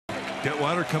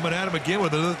Detwiler coming at him again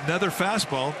with another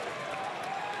fastball.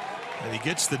 And he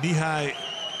gets the knee-high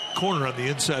corner on the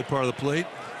inside part of the plate.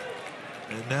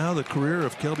 And now the career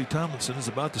of Kelby Tomlinson is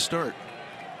about to start.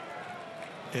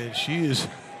 And she is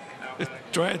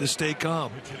trying to stay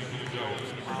calm.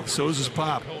 So is his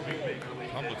pop.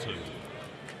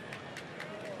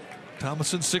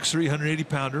 Tomlinson, 6'3",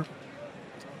 180-pounder.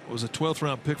 Was a 12th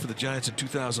round pick for the Giants in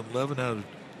 2011 out of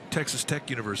Texas Tech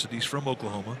University. He's from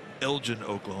Oklahoma, Elgin,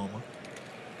 Oklahoma.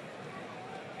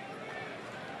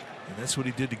 And that's what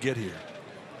he did to get here.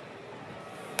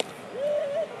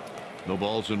 No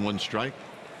balls and 1 strike.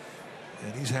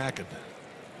 And he's hacking.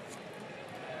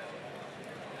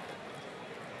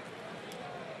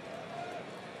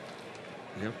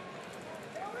 Yep.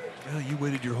 Well, you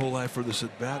waited your whole life for this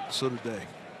at bat. So did they.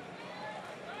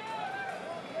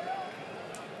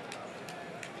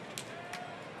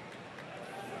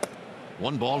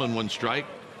 One ball and 1 strike.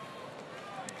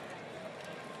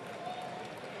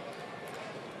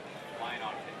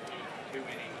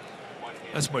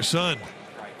 That's my son.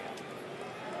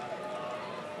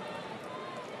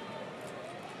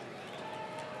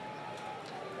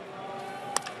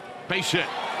 Base hit.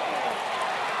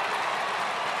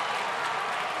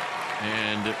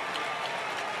 And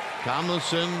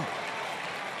Tomlinson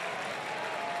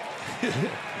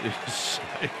is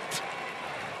sacked.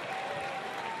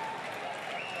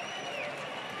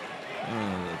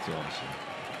 Oh, that's awesome.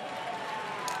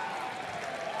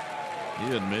 He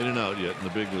hadn't made it out yet in the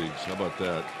big leagues. How about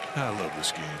that? I love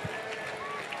this game.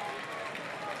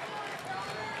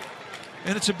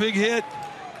 And it's a big hit.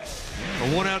 A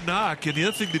 1-out knock. And the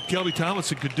other thing that Kelby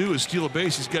Tomlinson could do is steal a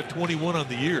base. He's got 21 on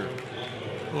the year.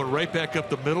 Going right back up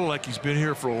the middle like he's been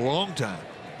here for a long time.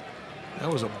 That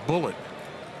was a bullet.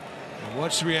 And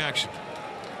watch the reaction.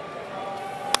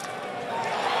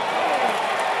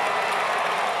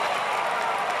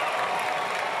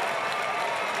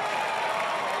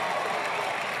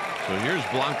 So here's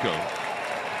Blanco.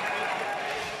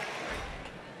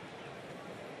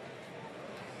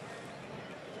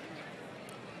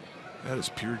 That is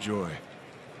pure joy.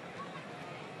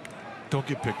 Don't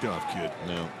get picked off, kid.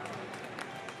 No.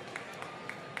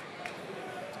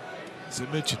 As I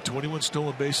mentioned, 21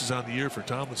 stolen bases on the year for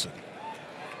Tomlinson.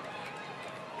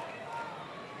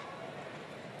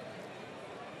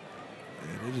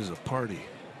 And it is a party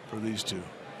for these two.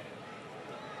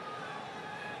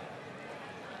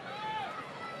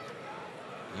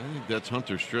 I think that's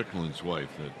Hunter Strickland's wife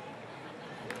that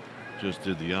just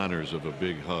did the honors of a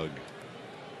big hug.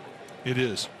 It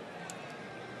is.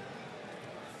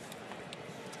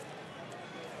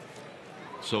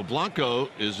 So Blanco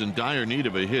is in dire need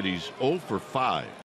of a hit. He's 0 for 5.